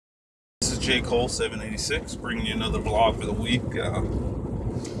J. Cole 786, bringing you another vlog for the week.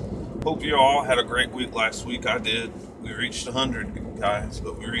 Hope you all had a great week last week. I did. We reached 100, guys,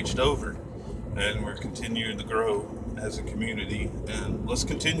 but we reached over, and we're continuing to grow as a community, and let's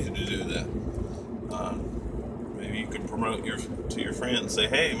continue to do that. Maybe you can promote to your friends, say,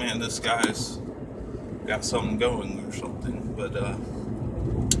 hey man, this guy's got something going or something. But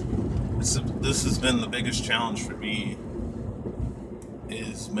this has been the biggest challenge for me,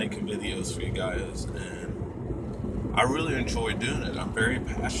 is making videos for you guys, and I really enjoy doing it. I'm very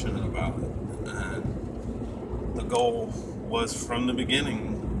passionate about it, and the goal was, from the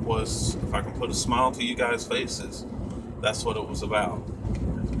beginning, was if I can put a smile to you guys' faces, that's what it was about.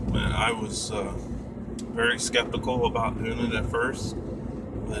 Man, I was very skeptical about doing it at first,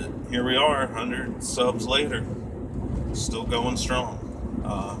 but here we are, 100 subs later, still going strong.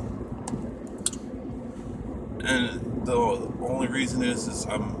 And the only reason is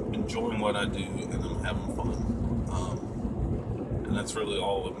I'm enjoying what I do, and I'm having fun. And that's really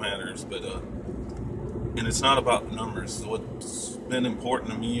all that matters. But and it's not about numbers. What's been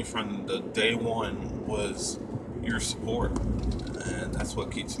important to me from the day one was your support, and that's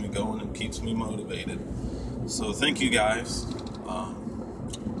what keeps me going and keeps me motivated. So thank you guys.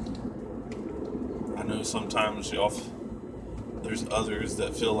 I know sometimes there's others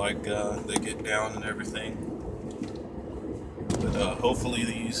that feel like they get down and everything. But hopefully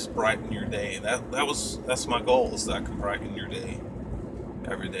these brighten your day. That's my goal, is that I can brighten your day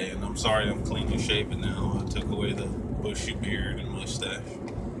every day. And I'm sorry I'm cleanly shaven now. I took away the bushy beard and mustache.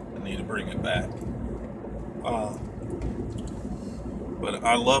 I need to bring it back. But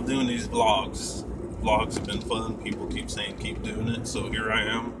I love doing these vlogs. Vlogs have been fun. People keep saying keep doing it, so here I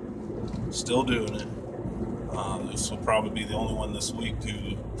am, still doing it. This will probably be the only one this week due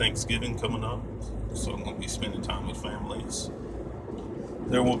to Thanksgiving coming up, so I'm going to be spending time with families.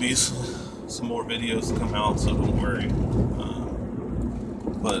 There will be some more videos to come out, so don't worry.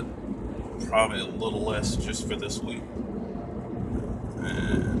 But probably a little less just for this week,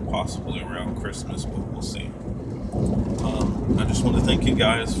 and possibly around Christmas, but we'll see. I just want to thank you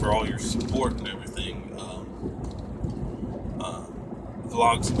guys for all your support and everything.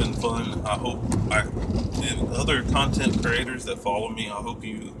 Vlogs have been fun. I hope other content creators that follow me, I hope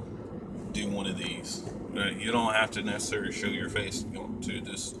you do one of these. You don't have to necessarily show your face to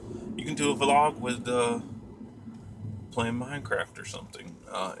this. You can do a vlog with playing Minecraft or something.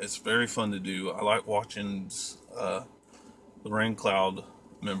 It's very fun to do. I like watching the Rain Cloud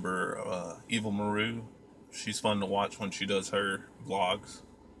member, Evil Maru. She's fun to watch when she does her vlogs,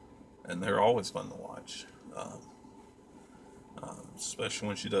 and they're always fun to watch. Especially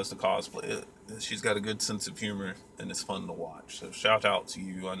when she does the cosplay. She's got a good sense of humor, and it's fun to watch. So shout out to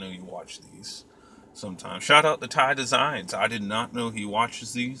you. I know you watch these sometimes. Shout out to Ty Designs. I did not know he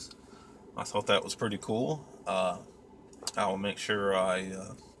watches these. I thought that was pretty cool. I'll make sure I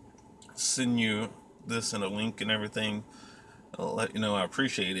send you this in a link and everything. I'll let you know I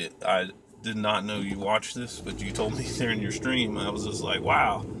appreciate it. I did not know you watched this, but you told me during your stream. I was just like,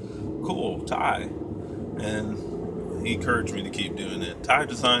 wow, cool, Ty. And he encouraged me to keep doing it. Ty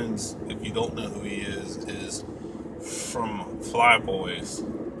Designs, if you don't know who he is from Flyboys,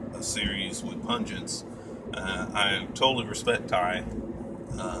 a series with Pungence. I totally respect Ty,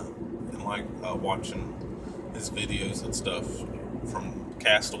 and like watching his videos and stuff, from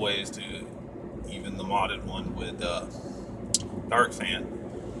Castaways to even the modded one with Dark Fan.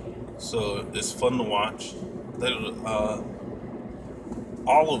 So it's fun to watch.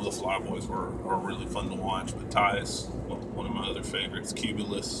 All of the Flyboys are really fun to watch, but Ty's one of my other favorites,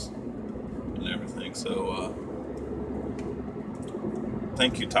 Cubulus and everything. So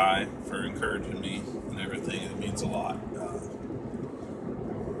thank you, Ty, for encouraging me and everything. It means a lot.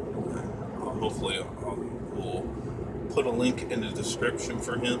 Hopefully we'll put a link in the description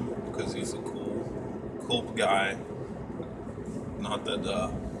for him, because he's a cool guy. Not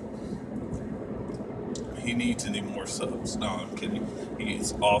that he needs any more subs. No, I'm kidding.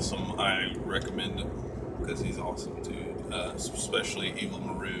 He's awesome. I recommend him because he's awesome, dude. Especially Evil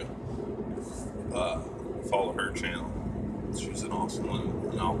Maru. Follow her channel. She's an awesome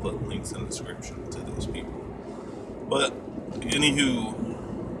one, and I'll put links in the description to those people. But anywho,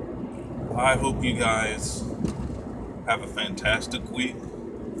 I hope you guys have a fantastic week,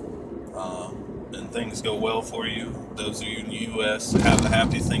 and things go well for you. Those of you in the U.S., have a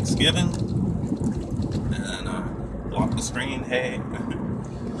happy Thanksgiving. And block the screen, hey.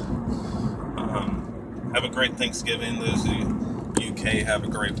 Have a great Thanksgiving. Those of you in the UK, have a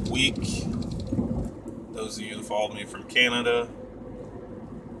great week. Those of you that followed me from Canada,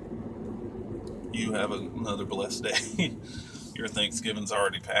 you have another blessed day. Your Thanksgiving's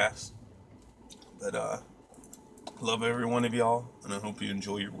already passed. But love every one of y'all, and I hope you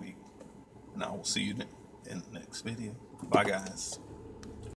enjoy your week. And I will see you in the next video. Bye, guys.